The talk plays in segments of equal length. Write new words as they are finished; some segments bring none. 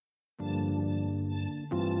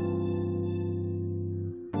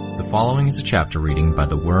The following is a chapter reading by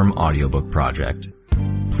the Worm Audiobook Project.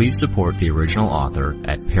 Please support the original author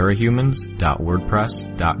at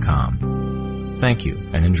parahumans.wordpress.com. Thank you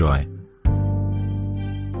and enjoy.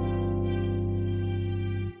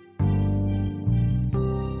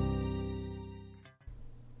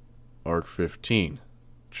 Arc 15,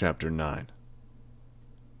 Chapter 9.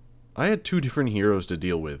 I had two different heroes to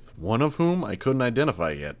deal with, one of whom I couldn't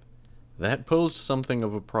identify yet. That posed something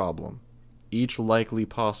of a problem. Each likely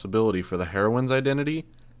possibility for the heroine's identity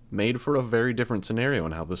made for a very different scenario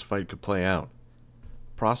in how this fight could play out.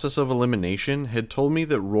 Process of elimination had told me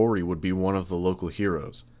that Rory would be one of the local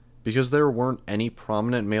heroes, because there weren't any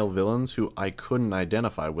prominent male villains who I couldn't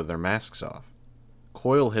identify with their masks off.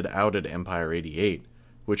 Coil had outed Empire 88,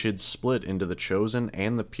 which had split into the Chosen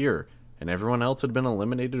and the Pure, and everyone else had been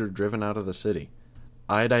eliminated or driven out of the city.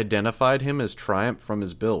 I had identified him as Triumph from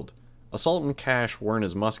his build. Assault and Cash weren't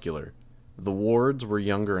as muscular. The wards were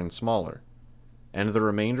younger and smaller, and the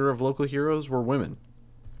remainder of local heroes were women.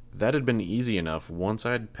 That had been easy enough once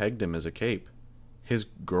I had pegged him as a cape. His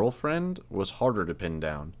girlfriend was harder to pin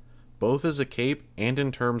down, both as a cape and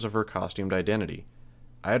in terms of her costumed identity.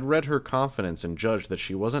 I had read her confidence and judged that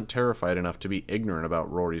she wasn't terrified enough to be ignorant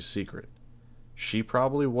about Rory's secret. She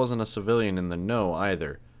probably wasn't a civilian in the know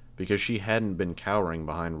either, because she hadn't been cowering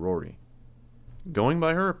behind Rory. Going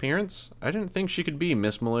by her appearance, I didn't think she could be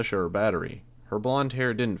Miss Militia or Battery. Her blonde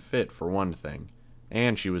hair didn't fit, for one thing,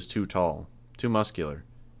 and she was too tall, too muscular.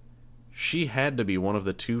 She had to be one of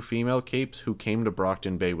the two female capes who came to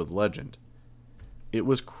Brockton Bay with Legend. It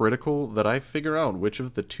was critical that I figure out which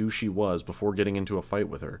of the two she was before getting into a fight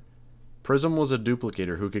with her. Prism was a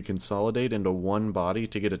duplicator who could consolidate into one body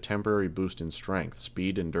to get a temporary boost in strength,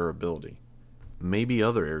 speed, and durability. Maybe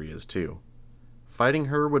other areas too. Fighting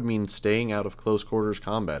her would mean staying out of close quarters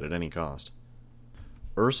combat at any cost.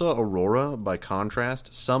 Ursa Aurora, by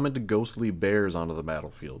contrast, summoned ghostly bears onto the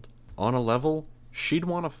battlefield. On a level, she'd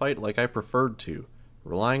want to fight like I preferred to,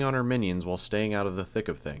 relying on her minions while staying out of the thick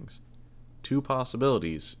of things. Two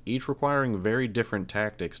possibilities, each requiring very different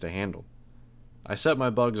tactics to handle. I set my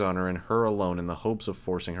bugs on her and her alone in the hopes of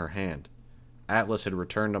forcing her hand. Atlas had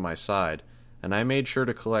returned to my side, and I made sure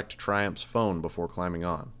to collect Triumph's phone before climbing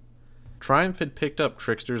on. Triumph had picked up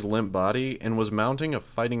Trickster's limp body and was mounting a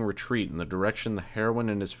fighting retreat in the direction the heroine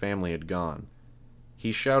and his family had gone.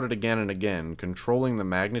 He shouted again and again, controlling the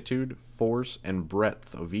magnitude, force, and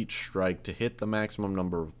breadth of each strike to hit the maximum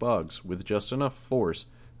number of bugs with just enough force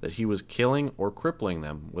that he was killing or crippling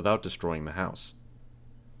them without destroying the house.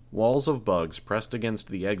 Walls of bugs pressed against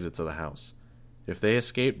the exits of the house. If they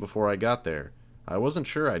escaped before I got there, I wasn't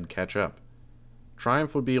sure I'd catch up.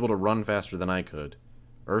 Triumph would be able to run faster than I could.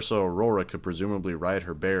 Ursa Aurora could presumably ride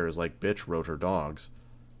her bears like Bitch rode her dogs,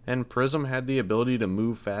 and Prism had the ability to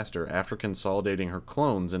move faster after consolidating her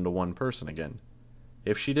clones into one person again.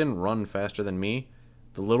 If she didn't run faster than me,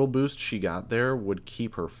 the little boost she got there would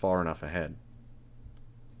keep her far enough ahead.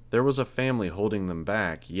 There was a family holding them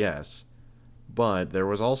back, yes, but there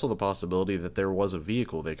was also the possibility that there was a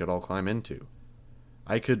vehicle they could all climb into.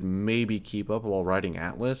 I could maybe keep up while riding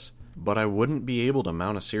Atlas, but I wouldn't be able to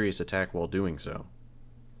mount a serious attack while doing so.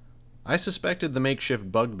 I suspected the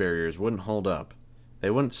makeshift bug barriers wouldn't hold up. They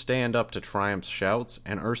wouldn't stand up to Triumph's shouts,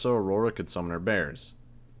 and Ursa Aurora could summon her bears.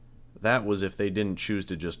 That was if they didn't choose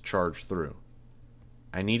to just charge through.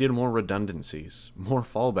 I needed more redundancies, more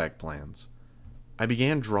fallback plans. I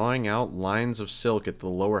began drawing out lines of silk at the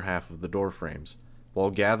lower half of the door frames, while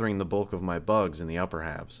gathering the bulk of my bugs in the upper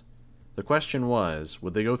halves. The question was,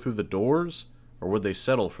 would they go through the doors, or would they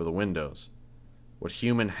settle for the windows? Would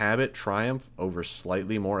human habit triumph over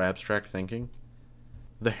slightly more abstract thinking?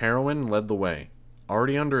 The heroine led the way,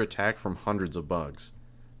 already under attack from hundreds of bugs.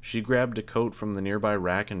 She grabbed a coat from the nearby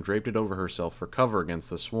rack and draped it over herself for cover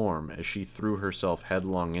against the swarm as she threw herself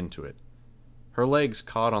headlong into it. Her legs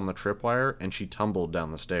caught on the tripwire and she tumbled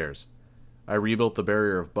down the stairs. I rebuilt the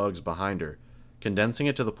barrier of bugs behind her, condensing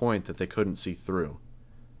it to the point that they couldn't see through.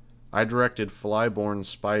 I directed fly-borne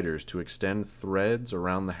spiders to extend threads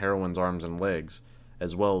around the heroine's arms and legs,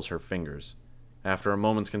 as well as her fingers. After a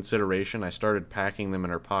moment's consideration, I started packing them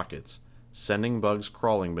in her pockets, sending bugs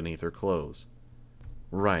crawling beneath her clothes.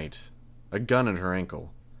 Right, a gun at her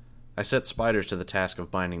ankle. I set spiders to the task of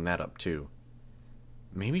binding that up too.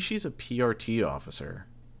 Maybe she's a PRT officer.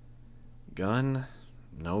 Gun?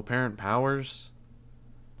 No apparent powers?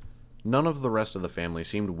 None of the rest of the family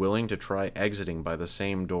seemed willing to try exiting by the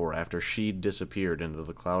same door after she disappeared into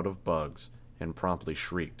the cloud of bugs and promptly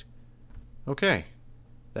shrieked. Okay.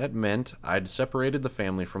 That meant I'd separated the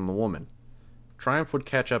family from the woman. Triumph would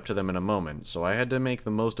catch up to them in a moment, so I had to make the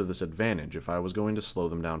most of this advantage if I was going to slow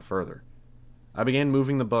them down further. I began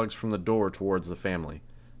moving the bugs from the door towards the family,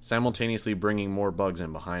 simultaneously bringing more bugs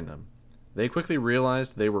in behind them. They quickly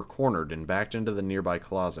realized they were cornered and backed into the nearby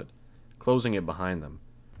closet, closing it behind them.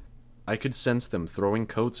 I could sense them throwing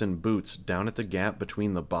coats and boots down at the gap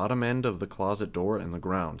between the bottom end of the closet door and the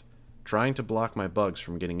ground, trying to block my bugs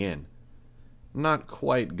from getting in. Not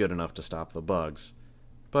quite good enough to stop the bugs,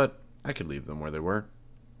 but I could leave them where they were.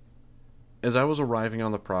 As I was arriving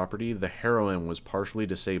on the property, the heroine was partially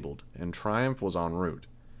disabled, and Triumph was en route.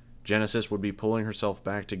 Genesis would be pulling herself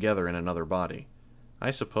back together in another body. I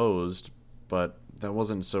supposed, but that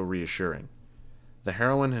wasn't so reassuring. The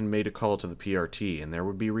heroine had made a call to the PRT, and there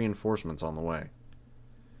would be reinforcements on the way.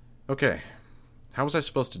 Okay, how was I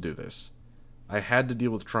supposed to do this? I had to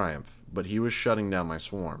deal with Triumph, but he was shutting down my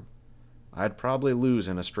swarm. I'd probably lose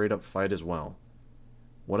in a straight-up fight as well.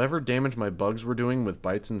 Whatever damage my bugs were doing with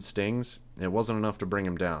bites and stings, it wasn't enough to bring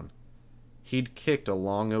him down. He'd kicked a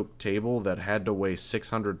long oak table that had to weigh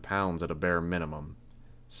 600 pounds at a bare minimum,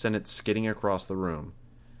 sent it skidding across the room.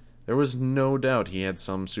 There was no doubt he had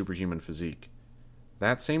some superhuman physique.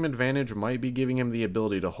 That same advantage might be giving him the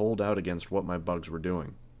ability to hold out against what my bugs were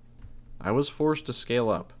doing. I was forced to scale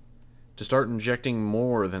up, to start injecting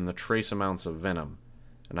more than the trace amounts of venom,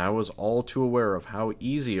 and I was all too aware of how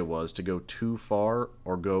easy it was to go too far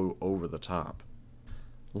or go over the top.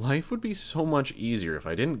 Life would be so much easier if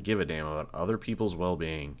I didn't give a damn about other people's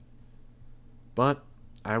well-being. But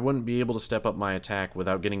I wouldn't be able to step up my attack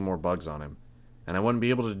without getting more bugs on him, and I wouldn't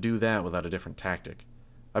be able to do that without a different tactic.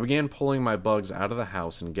 I began pulling my bugs out of the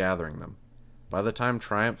house and gathering them. By the time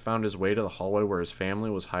Triumph found his way to the hallway where his family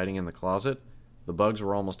was hiding in the closet, the bugs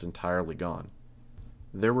were almost entirely gone.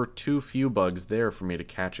 There were too few bugs there for me to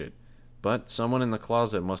catch it, but someone in the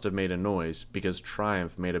closet must have made a noise because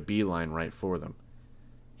Triumph made a beeline right for them.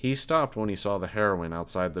 He stopped when he saw the heroine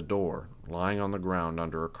outside the door, lying on the ground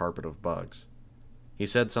under a carpet of bugs. He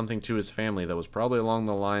said something to his family that was probably along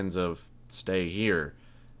the lines of, "Stay here,"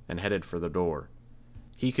 and headed for the door.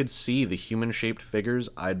 He could see the human-shaped figures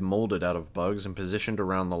I'd molded out of bugs and positioned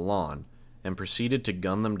around the lawn, and proceeded to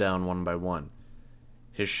gun them down one by one.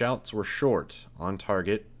 His shouts were short, on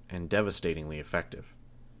target, and devastatingly effective.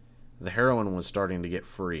 The heroine was starting to get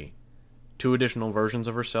free. 2 additional versions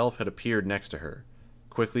of herself had appeared next to her,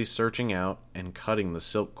 quickly searching out and cutting the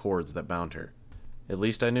silk cords that bound her. At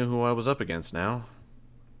least I knew who I was up against now.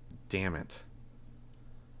 Damn it.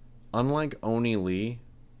 Unlike Oni Lee,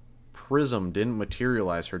 Prism didn't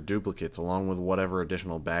materialize her duplicates along with whatever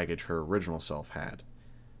additional baggage her original self had.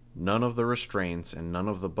 None of the restraints and none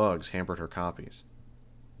of the bugs hampered her copies.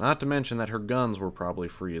 Not to mention that her guns were probably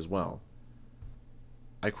free as well.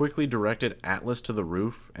 I quickly directed Atlas to the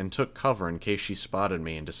roof and took cover in case she spotted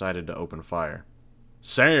me and decided to open fire.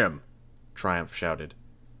 "Sam!" Triumph shouted.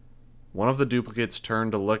 One of the duplicates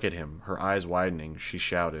turned to look at him, her eyes widening. She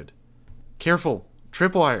shouted, "Careful!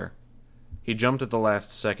 Tripwire!" He jumped at the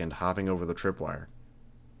last second, hopping over the tripwire.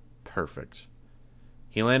 Perfect.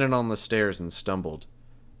 He landed on the stairs and stumbled.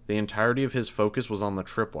 The entirety of his focus was on the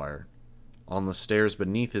tripwire, on the stairs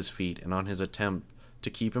beneath his feet, and on his attempt to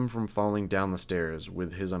keep him from falling down the stairs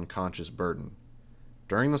with his unconscious burden.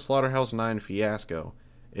 During the Slaughterhouse 9 fiasco,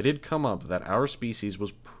 it had come up that our species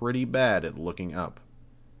was pretty bad at looking up.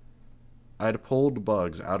 I'd pulled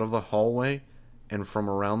bugs out of the hallway and from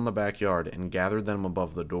around the backyard and gathered them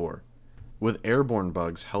above the door, with airborne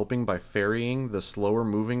bugs helping by ferrying the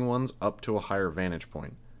slower-moving ones up to a higher vantage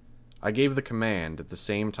point. I gave the command at the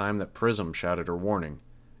same time that Prism shouted her warning,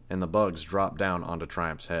 and the bugs dropped down onto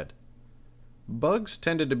Triumph's head. Bugs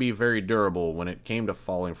tended to be very durable when it came to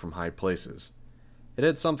falling from high places. It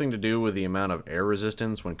had something to do with the amount of air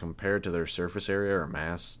resistance when compared to their surface area or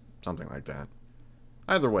mass, something like that.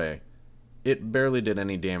 Either way, it barely did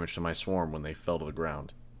any damage to my swarm when they fell to the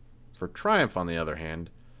ground. For Triumph, on the other hand,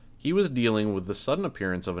 he was dealing with the sudden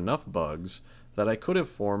appearance of enough bugs that I could have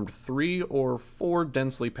formed 3 or 4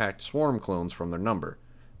 densely packed swarm clones from their number,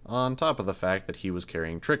 on top of the fact that he was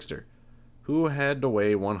carrying Trickster, who had to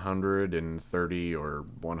weigh 130 or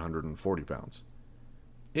 140 pounds.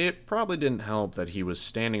 It probably didn't help that he was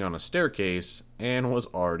standing on a staircase and was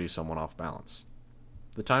already somewhat off balance.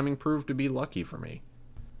 The timing proved to be lucky for me.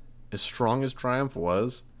 As strong as Triumph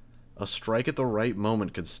was, a strike at the right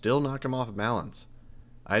moment could still knock him off balance.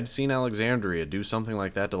 I'd seen Alexandria do something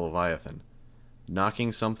like that to Leviathan,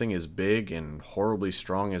 knocking something as big and horribly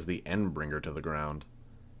strong as the Endbringer to the ground.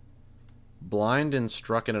 Blind and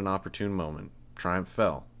struck at an opportune moment, Triumph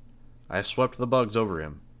fell. I swept the bugs over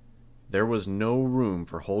him. There was no room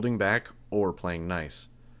for holding back or playing nice.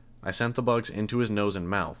 I sent the bugs into his nose and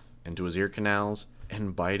mouth, into his ear canals,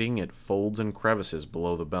 and biting at folds and crevices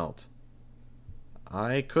below the belt.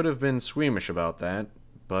 I could have been squeamish about that,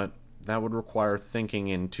 but that would require thinking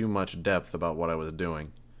in too much depth about what I was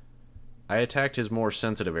doing. I attacked his more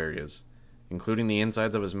sensitive areas, including the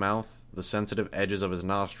insides of his mouth, the sensitive edges of his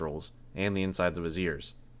nostrils, and the insides of his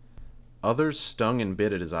ears. Others stung and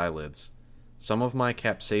bit at his eyelids. Some of my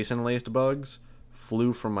capsaicin-laced bugs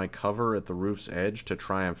flew from my cover at the roof's edge to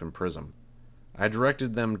triumph in Prism. I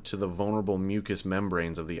directed them to the vulnerable mucous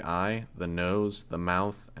membranes of the eye, the nose, the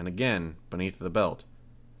mouth, and again, beneath the belt,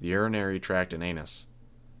 the urinary tract and anus.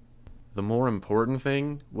 The more important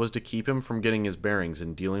thing was to keep him from getting his bearings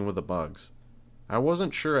in dealing with the bugs. I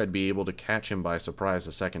wasn't sure I'd be able to catch him by surprise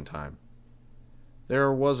a second time.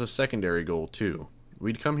 There was a secondary goal, too.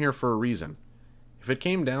 We'd come here for a reason. If it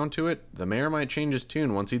came down to it, the mayor might change his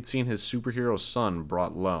tune once he'd seen his superhero son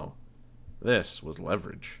brought low. This was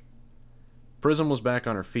leverage. Prism was back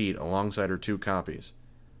on her feet alongside her 2 copies.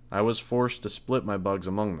 I was forced to split my bugs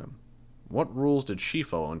among them. What rules did she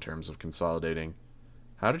follow in terms of consolidating?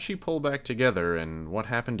 How did she pull back together, and what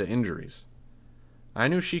happened to injuries? I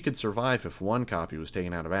knew she could survive if 1 copy was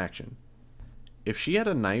taken out of action. If she had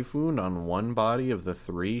a knife wound on 1 body of the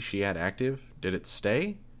 3 she had active, did it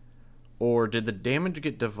stay? Or did the damage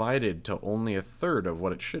get divided to only a third of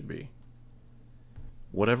what it should be?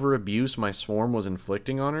 Whatever abuse my swarm was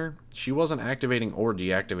inflicting on her, she wasn't activating or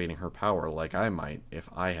deactivating her power like I might if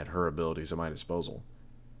I had her abilities at my disposal.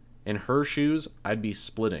 In her shoes, I'd be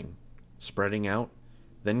splitting, spreading out,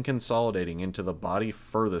 then consolidating into the body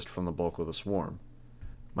furthest from the bulk of the swarm.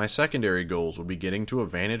 My secondary goals would be getting to a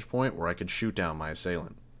vantage point where I could shoot down my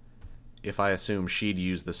assailant, if I assumed she'd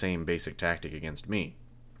use the same basic tactic against me.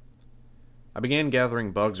 I began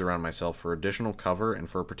gathering bugs around myself for additional cover and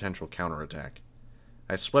for a potential counterattack.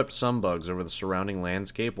 I swept some bugs over the surrounding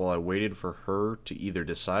landscape while I waited for her to either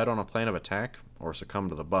decide on a plan of attack or succumb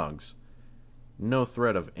to the bugs. No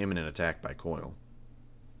threat of imminent attack by Coil.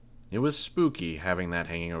 It was spooky having that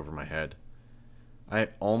hanging over my head. I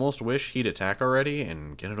almost wish he'd attack already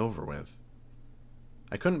and get it over with.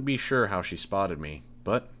 I couldn't be sure how she spotted me,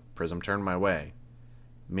 but Prism turned my way.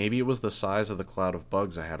 Maybe it was the size of the cloud of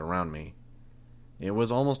bugs I had around me. It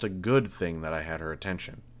was almost a good thing that I had her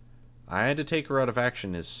attention. I had to take her out of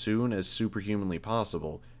action as soon as superhumanly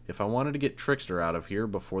possible if I wanted to get Trickster out of here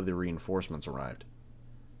before the reinforcements arrived.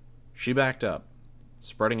 She backed up,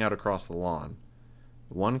 spreading out across the lawn.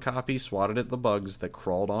 1 copy swatted at the bugs that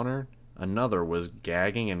crawled on her, another was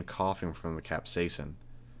gagging and coughing from the capsaicin,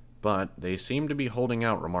 but they seemed to be holding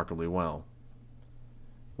out remarkably well.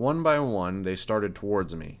 1 by 1 they started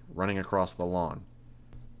towards me, running across the lawn.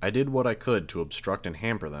 I did what I could to obstruct and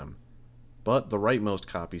hamper them, but the rightmost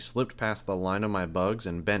copy slipped past the line of my bugs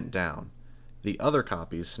and bent down, the other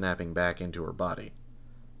copies snapping back into her body.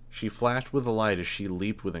 She flashed with the light as she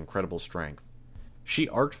leaped with incredible strength. She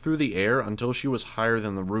arced through the air until she was higher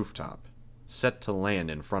than the rooftop, set to land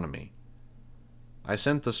in front of me. I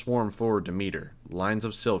sent the swarm forward to meet her, lines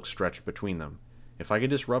of silk stretched between them. If I could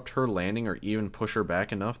disrupt her landing or even push her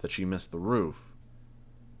back enough that she missed the roof.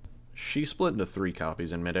 She split into 3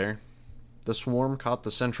 copies in midair. The swarm caught the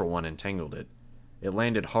central one and tangled it. It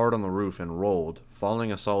landed hard on the roof and rolled,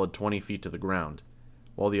 falling a solid 20 feet to the ground,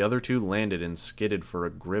 while the other 2 landed and skidded for a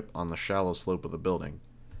grip on the shallow slope of the building.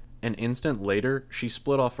 An instant later, she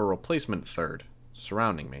split off a replacement third,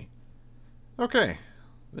 surrounding me. Okay,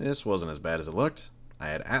 this wasn't as bad as it looked. I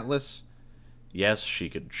had Atlas. Yes, she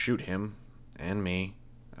could shoot him, and me,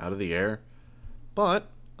 out of the air, but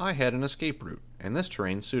I had an escape route, and this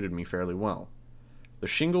terrain suited me fairly well. The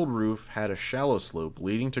shingled roof had a shallow slope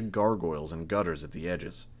leading to gargoyles and gutters at the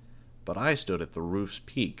edges, but I stood at the roof's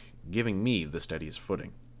peak, giving me the steadiest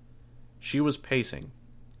footing. She was pacing,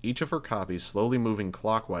 each of her copies slowly moving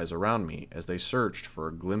clockwise around me as they searched for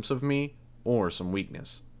a glimpse of me or some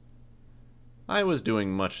weakness. I was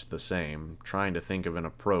doing much the same, trying to think of an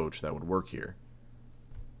approach that would work here.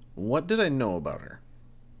 What did I know about her?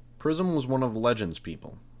 Prism was one of Legend's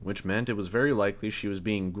people, which meant it was very likely she was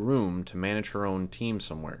being groomed to manage her own team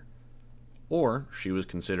somewhere. Or she was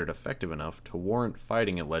considered effective enough to warrant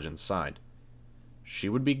fighting at Legend's side. She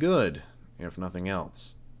would be good, if nothing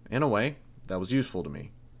else. In a way, that was useful to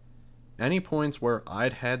me. Any points where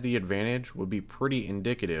I'd had the advantage would be pretty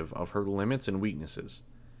indicative of her limits and weaknesses,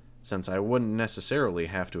 since I wouldn't necessarily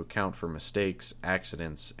have to account for mistakes,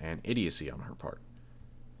 accidents, and idiocy on her part.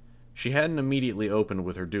 She hadn't immediately opened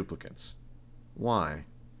with her duplicates. Why?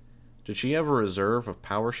 Did she have a reserve of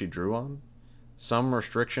power she drew on? Some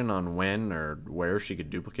restriction on when or where she could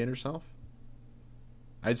duplicate herself?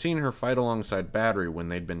 I'd seen her fight alongside Battery when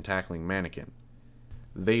they'd been tackling Mannequin.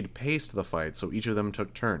 They'd paced the fight so each of them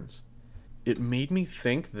took turns. It made me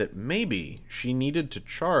think that maybe she needed to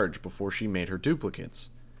charge before she made her duplicates.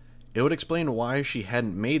 It would explain why she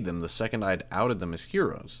hadn't made them the second I'd outed them as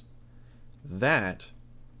heroes. That,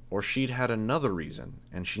 or she'd had another reason,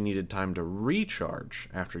 and she needed time to recharge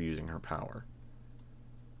after using her power.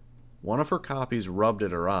 One of her copies rubbed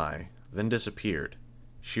at her eye, then disappeared.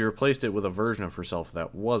 She replaced it with a version of herself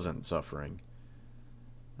that wasn't suffering.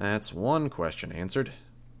 That's one question answered.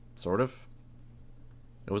 Sort of.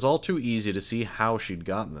 It was all too easy to see how she'd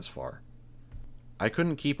gotten this far. I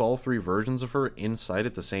couldn't keep all three versions of her in sight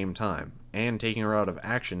at the same time, and taking her out of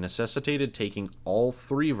action necessitated taking all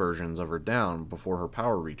three versions of her down before her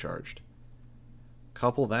power recharged.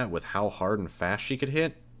 Couple that with how hard and fast she could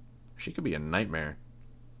hit, she could be a nightmare.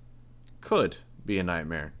 Could be a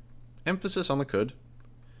nightmare. Emphasis on the could.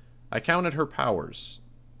 I counted her powers,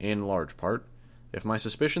 in large part. If my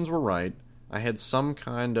suspicions were right, I had some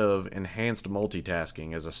kind of enhanced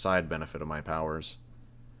multitasking as a side benefit of my powers.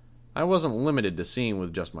 I wasn't limited to seeing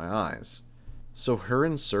with just my eyes, so her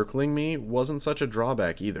encircling me wasn't such a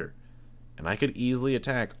drawback either, and I could easily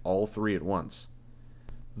attack all three at once.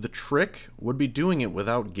 The trick would be doing it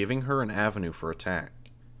without giving her an avenue for attack.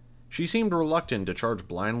 She seemed reluctant to charge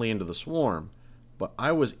blindly into the swarm, but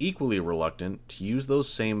I was equally reluctant to use those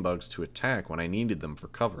same bugs to attack when I needed them for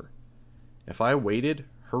cover. If I waited,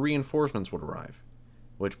 her reinforcements would arrive,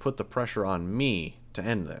 which put the pressure on me to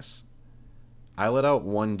end this. I let out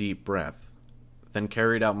one deep breath, then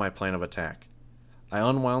carried out my plan of attack. I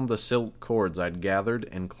unwound the silk cords I'd gathered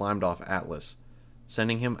and climbed off Atlas,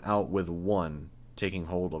 sending him out with one taking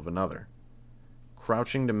hold of another.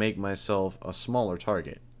 Crouching to make myself a smaller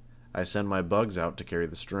target, I sent my bugs out to carry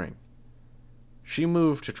the string. She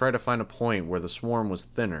moved to try to find a point where the swarm was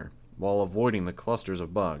thinner, while avoiding the clusters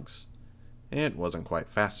of bugs. It wasn't quite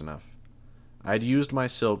fast enough. I'd used my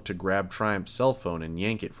silk to grab Triumph's cell phone and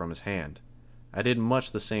yank it from his hand. I did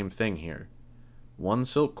much the same thing here. One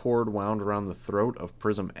silk cord wound around the throat of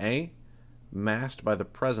Prism A, masked by the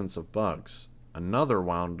presence of bugs. Another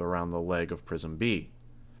wound around the leg of Prism B.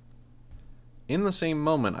 In the same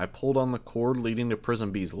moment I pulled on the cord leading to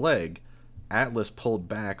Prism B's leg, Atlas pulled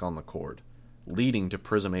back on the cord, leading to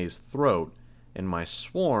Prism A's throat, and my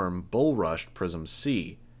swarm bull-rushed Prism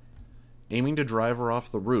C, aiming to drive her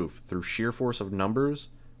off the roof through sheer force of numbers,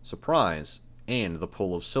 surprise, and the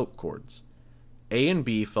pull of silk cords. A and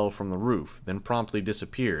B fell from the roof, then promptly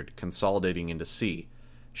disappeared, consolidating into C.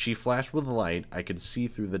 She flashed with light I could see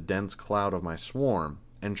through the dense cloud of my swarm,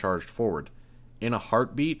 and charged forward. In a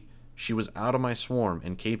heartbeat, she was out of my swarm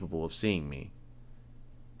and capable of seeing me.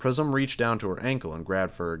 Prism reached down to her ankle and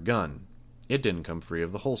grabbed for her gun. It didn't come free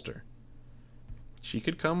of the holster. She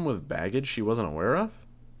could come with baggage she wasn't aware of?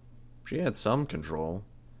 She had some control.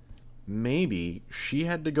 Maybe she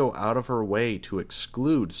had to go out of her way to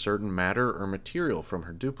exclude certain matter or material from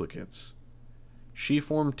her duplicates. She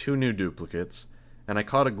formed two new duplicates, and I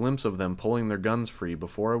caught a glimpse of them pulling their guns free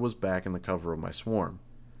before I was back in the cover of my swarm.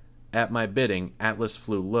 At my bidding, Atlas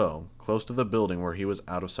flew low, close to the building where he was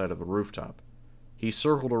out of sight of the rooftop. He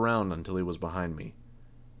circled around until he was behind me.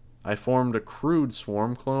 I formed a crude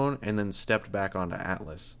swarm clone and then stepped back onto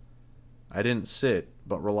Atlas. I didn't sit,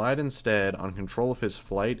 but relied instead on control of his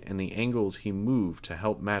flight and the angles he moved to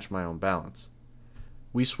help match my own balance.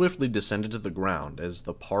 We swiftly descended to the ground as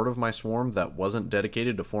the part of my swarm that wasn't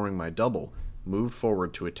dedicated to forming my double moved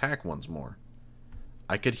forward to attack once more.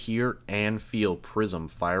 I could hear and feel Prism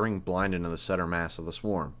firing blind into the center mass of the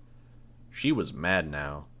swarm. She was mad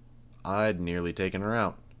now. I'd nearly taken her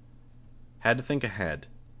out. Had to think ahead.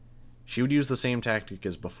 She would use the same tactic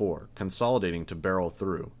as before, consolidating to barrel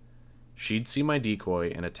through. She'd see my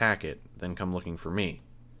decoy and attack it, then come looking for me.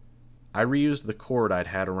 I reused the cord I'd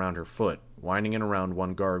had around her foot, winding it around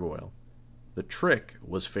one gargoyle. The trick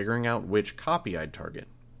was figuring out which copy I'd target.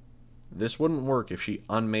 This wouldn't work if she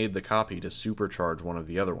unmade the copy to supercharge one of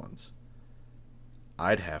the other ones.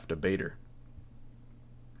 I'd have to bait her.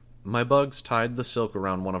 My bugs tied the silk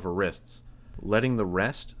around one of her wrists, letting the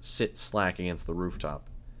rest sit slack against the rooftop.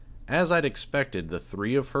 As I'd expected, the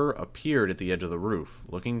three of her appeared at the edge of the roof,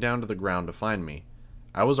 looking down to the ground to find me.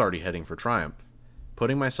 I was already heading for Triumph,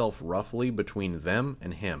 putting myself roughly between them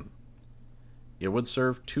and him. It would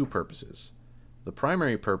serve two purposes. The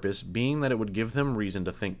primary purpose being that it would give them reason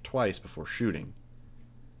to think twice before shooting.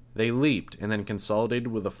 They leaped and then consolidated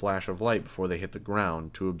with a flash of light before they hit the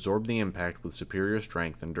ground to absorb the impact with superior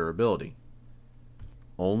strength and durability.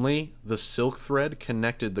 Only the silk thread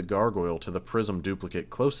connected the gargoyle to the Prism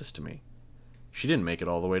duplicate closest to me. She didn't make it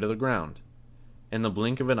all the way to the ground. In the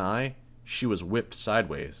blink of an eye, she was whipped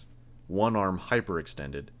sideways, one arm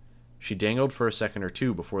hyperextended. She dangled for a second or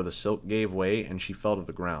two before the silk gave way and she fell to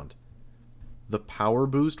the ground. The power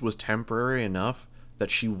boost was temporary enough that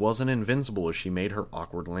she wasn't invincible as she made her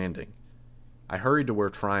awkward landing. I hurried to where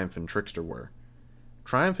Triumph and Trickster were.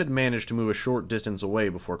 Triumph had managed to move a short distance away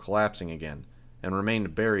before collapsing again, and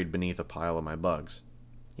remained buried beneath a pile of my bugs.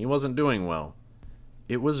 He wasn't doing well.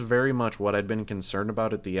 It was very much what I'd been concerned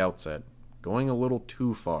about at the outset, going a little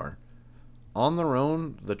too far. On their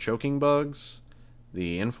own, the choking bugs,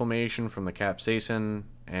 the inflammation from the capsaicin,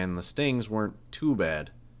 and the stings weren't too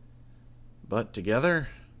bad. But together,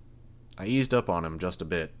 I eased up on him just a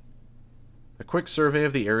bit. A quick survey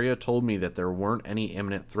of the area told me that there weren't any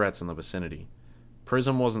imminent threats in the vicinity.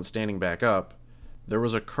 Prism wasn't standing back up. There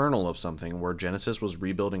was a kernel of something where Genesis was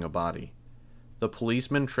rebuilding a body. The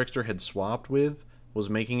policeman Trickster had swapped with was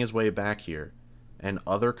making his way back here, and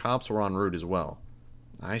other cops were en route as well.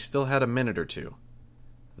 I still had a minute or two.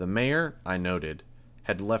 The mayor, I noted,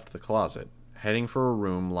 had left the closet, heading for a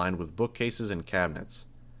room lined with bookcases and cabinets.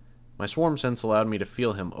 My swarm sense allowed me to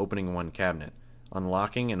feel him opening one cabinet,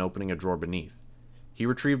 unlocking and opening a drawer beneath. He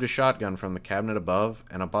retrieved a shotgun from the cabinet above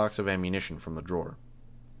and a box of ammunition from the drawer.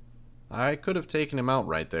 I could have taken him out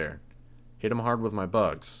right there, hit him hard with my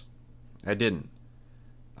bugs. I didn't.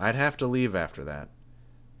 I'd have to leave after that,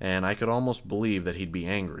 and I could almost believe that he'd be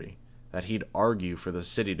angry, that he'd argue for the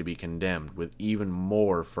city to be condemned with even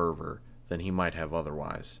more fervor than he might have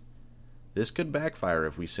otherwise. This could backfire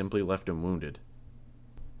if we simply left him wounded.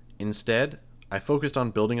 Instead, I focused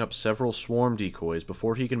on building up several swarm decoys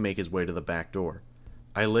before he could make his way to the back door.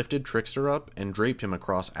 I lifted Trickster up and draped him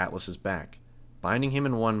across Atlas's back, binding him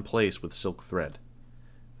in one place with silk thread.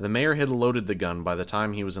 The mayor had loaded the gun by the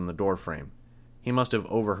time he was in the doorframe. He must have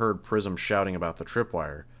overheard Prism shouting about the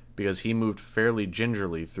tripwire, because he moved fairly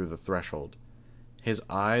gingerly through the threshold. His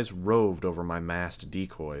eyes roved over my masked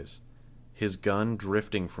decoys, his gun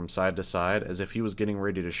drifting from side to side as if he was getting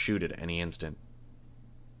ready to shoot at any instant.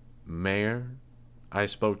 "Mayor?" I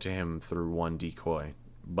spoke to him through one decoy,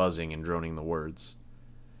 buzzing and droning the words.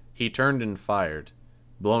 He turned and fired,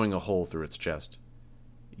 blowing a hole through its chest.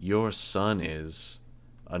 "Your son is..."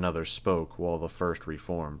 Another spoke while the first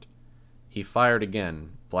reformed. He fired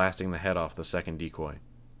again, blasting the head off the second decoy.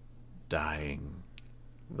 "Dying,"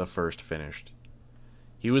 the first finished.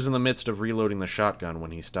 He was in the midst of reloading the shotgun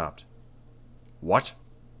when he stopped. "What?"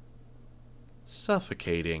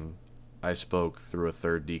 "Suffocating," I spoke through a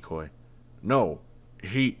third decoy. "No,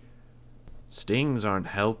 he..." Stings aren't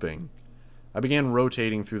helping. I began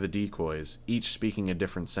rotating through the decoys, each speaking a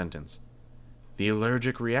different sentence. "The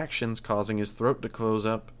allergic reaction's causing his throat to close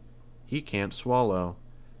up. He can't swallow.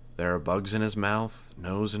 There are bugs in his mouth,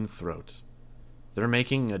 nose, and throat. They're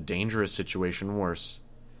making a dangerous situation worse.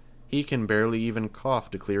 He can barely even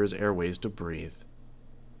cough to clear his airways to breathe."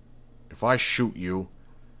 "If I shoot you..."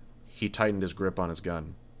 He tightened his grip on his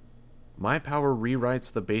gun. "My power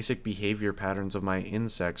rewrites the basic behavior patterns of my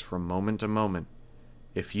insects from moment to moment.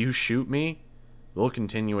 If you shoot me, they'll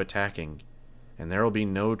continue attacking, and there'll be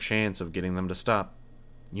no chance of getting them to stop.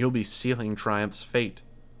 You'll be sealing Triumph's fate.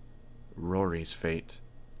 Rory's fate."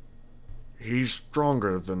 "He's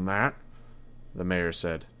stronger than that," the mayor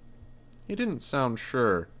said. He didn't sound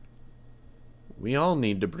sure. "We all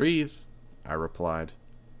need to breathe," I replied.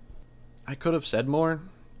 I could have said more,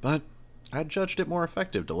 but I judged it more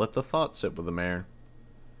effective to let the thought sit with the mayor.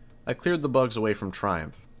 I cleared the bugs away from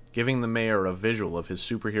Triumph, giving the mayor a visual of his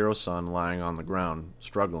superhero son lying on the ground,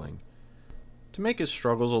 struggling. To make his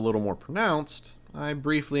struggles a little more pronounced, I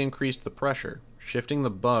briefly increased the pressure, shifting the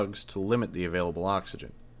bugs to limit the available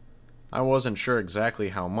oxygen. I wasn't sure exactly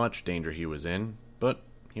how much danger he was in, but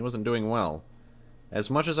he wasn't doing well. As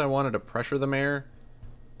much as I wanted to pressure the mayor,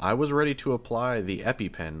 I was ready to apply the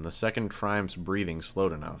EpiPen the second Triumph's breathing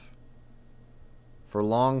slowed enough. For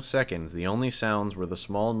long seconds, the only sounds were the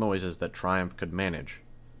small noises that Triumph could manage.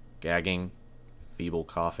 Gagging, feeble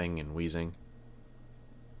coughing, and wheezing.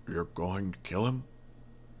 "You're going to kill him?"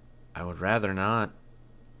 "I would rather not."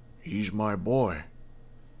 "He's my boy,"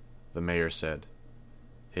 the mayor said.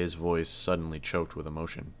 His voice suddenly choked with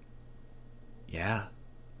emotion. "Yeah."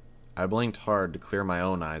 I blinked hard to clear my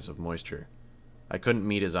own eyes of moisture. I couldn't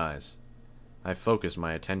meet his eyes. I focused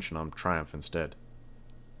my attention on Triumph instead.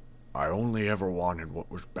 "I only ever wanted what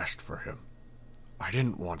was best for him. I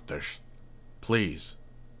didn't want this. Please."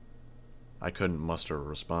 I couldn't muster a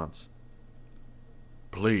response.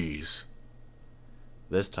 "Please."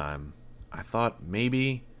 This time, I thought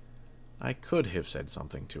maybe I could have said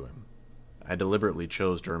something to him. I deliberately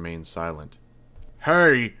chose to remain silent.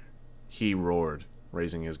 "Hey!" he roared,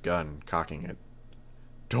 raising his gun, cocking it.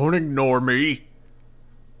 "Don't ignore me!"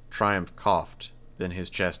 Triumph coughed, then his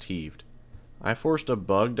chest heaved. I forced a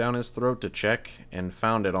bug down his throat to check, and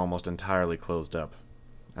found it almost entirely closed up.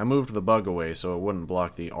 I moved the bug away so it wouldn't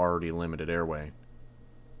block the already limited airway.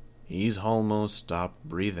 "He's almost stopped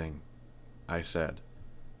breathing," I said,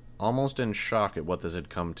 almost in shock at what this had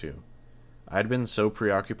come to. I'd been so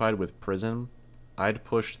preoccupied with prison, I'd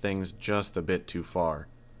pushed things just a bit too far.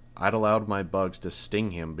 I'd allowed my bugs to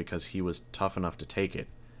sting him because he was tough enough to take it,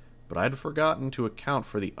 but I'd forgotten to account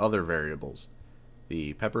for the other variables.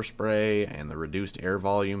 The pepper spray and the reduced air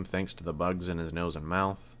volume thanks to the bugs in his nose and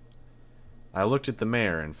mouth. I looked at the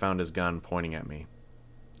mayor and found his gun pointing at me.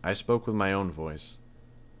 I spoke with my own voice.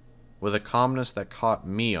 With a calmness that caught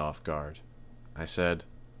me off guard, I said,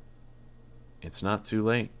 "It's not too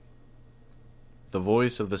late." The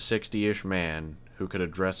voice of the 60-ish man who could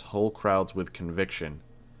address whole crowds with conviction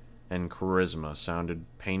and charisma sounded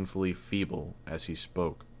painfully feeble as he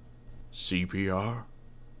spoke. "CPR?"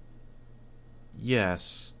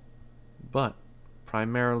 "Yes, but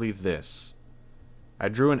primarily this." I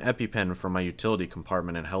drew an EpiPen from my utility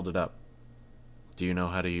compartment and held it up. "Do you know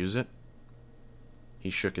how to use it?" He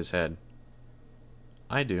shook his head.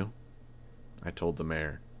 "I do," I told the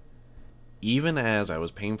mayor. Even as I was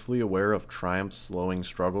painfully aware of Triumph's slowing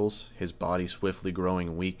struggles, his body swiftly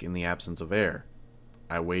growing weak in the absence of air,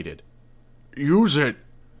 I waited. "Use it!"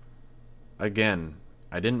 Again,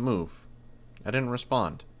 I didn't move. I didn't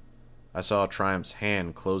respond. I saw Triumph's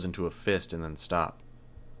hand close into a fist and then stop.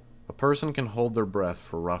 A person can hold their breath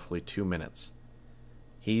for roughly 2 minutes.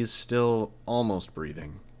 He's still almost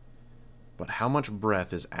breathing. But how much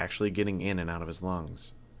breath is actually getting in and out of his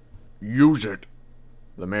lungs? "Use it!"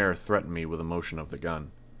 The mayor threatened me with a motion of the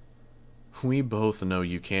gun. "We both know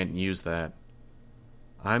you can't use that.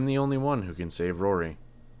 I'm the only one who can save Rory."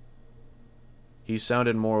 He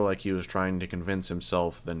sounded more like he was trying to convince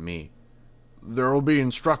himself than me. "There'll be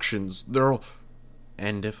instructions.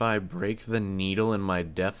 And if I break the needle in my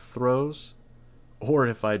death throes? Or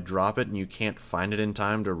if I drop it and you can't find it in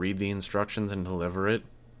time to read the instructions and deliver it?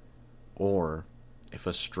 Or if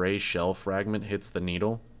a stray shell fragment hits the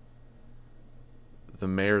needle?" The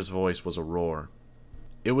mayor's voice was a roar.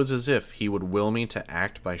 It was as if he would will me to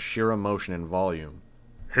act by sheer emotion and volume.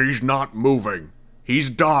 "He's not moving. He's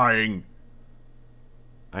dying."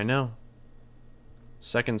 I know.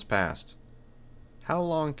 Seconds passed. How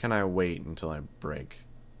long can I wait until I break?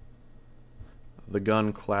 The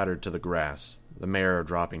gun clattered to the grass, the mayor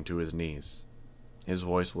dropping to his knees. His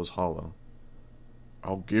voice was hollow.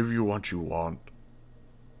 "I'll give you what you want.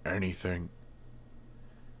 Anything."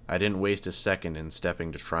 I didn't waste a second in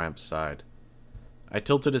stepping to Triumph's side. I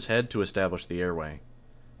tilted his head to establish the airway,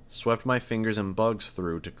 swept my fingers and bugs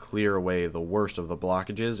through to clear away the worst of the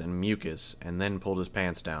blockages and mucus, and then pulled his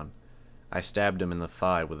pants down. I stabbed him in the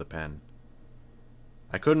thigh with a pen.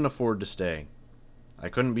 I couldn't afford to stay. I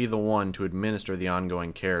couldn't be the one to administer the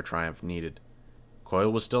ongoing care Triumph needed.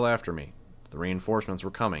 Coyle was still after me. The reinforcements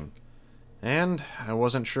were coming. And I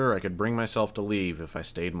wasn't sure I could bring myself to leave if I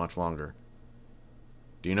stayed much longer.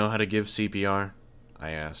 "Do you know how to give CPR?" I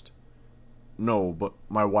asked. "No, but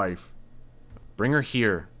my wife." "Bring her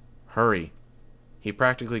here. Hurry." He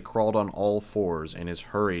practically crawled on all fours in his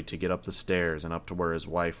hurry to get up the stairs and up to where his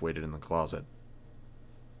wife waited in the closet.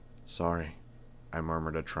 "Sorry," I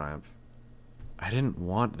murmured to Triumph. "I didn't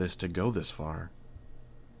want this to go this far."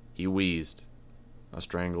 He wheezed, a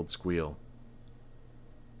strangled squeal.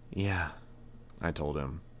 "Yeah," I told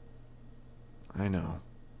him. "I know."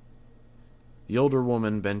 The older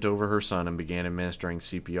woman bent over her son and began administering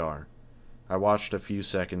CPR. I watched a few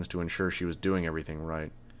seconds to ensure she was doing everything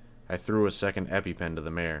right. I threw a second EpiPen to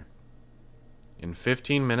the mayor. "In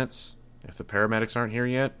 15 minutes, if the paramedics aren't here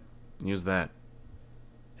yet, use that."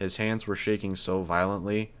 His hands were shaking so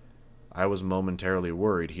violently, I was momentarily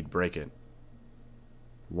worried he'd break it.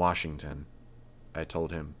 "Washington," I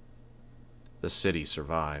told him. "The city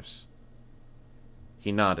survives."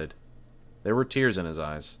 He nodded. There were tears in his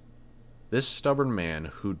eyes. This stubborn man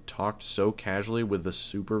who'd talked so casually with the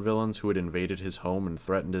supervillains who had invaded his home and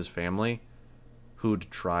threatened his family, who'd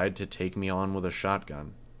tried to take me on with a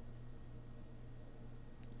shotgun.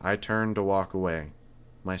 I turned to walk away,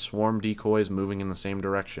 my swarm decoys moving in the same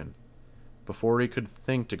direction. Before he could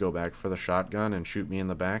think to go back for the shotgun and shoot me in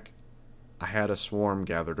the back, I had a swarm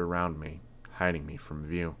gathered around me, hiding me from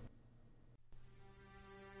view.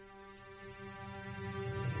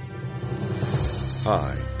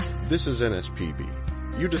 Hi, this is NSPB.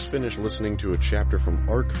 You just finished listening to a chapter from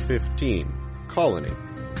Arc 15, Colony,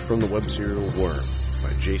 from the web serial Worm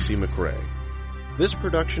by J.C. McCrae. This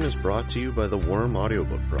production is brought to you by the Worm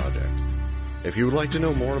Audiobook Project. If you would like to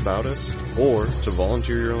know more about us, or to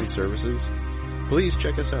volunteer your own services, please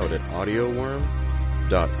check us out at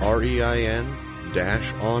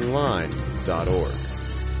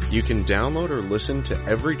audioworm.rein-online.org. You can download or listen to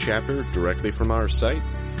every chapter directly from our site,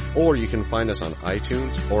 or you can find us on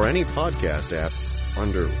iTunes or any podcast app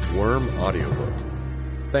under Worm Audiobook.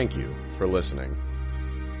 Thank you for listening.